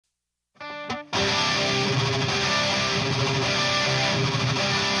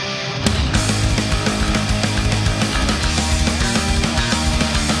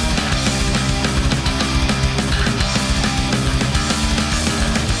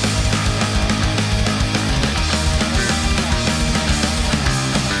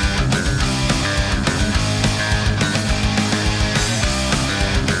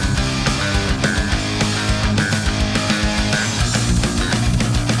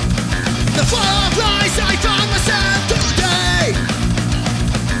full of lies I found myself today.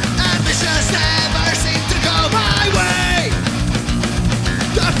 Ambitions never seem to go my way.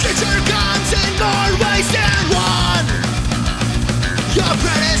 The future comes in more ways than one. Your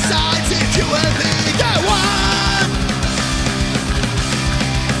brain decides if you will be the one.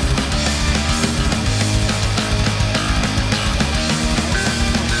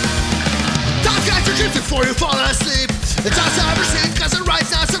 Time guides your dreams before you fall asleep. It's all ever seen, cause the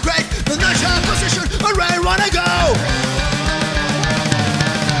right's not so great. The natural position or where you wanna go.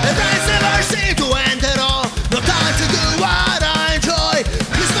 And friends never seem to end at all. No time to do what I enjoy.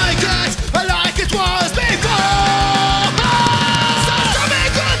 Please make it like it was before. So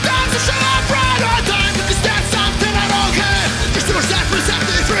make good times to show up right on time. Because that's something I don't care. Just to yourself will set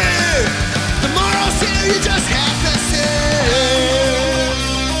me free. Tomorrow's here, you just have to see.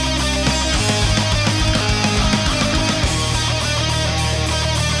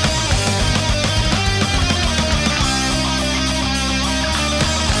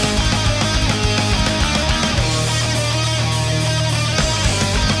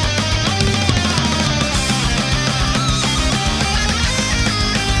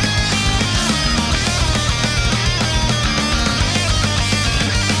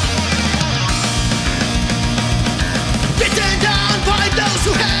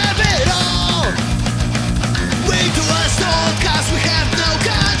 Who have it all. We do us all cause we have no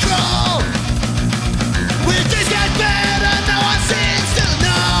control. When things get better, no one seems to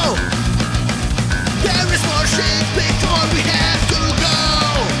know. There is more shit.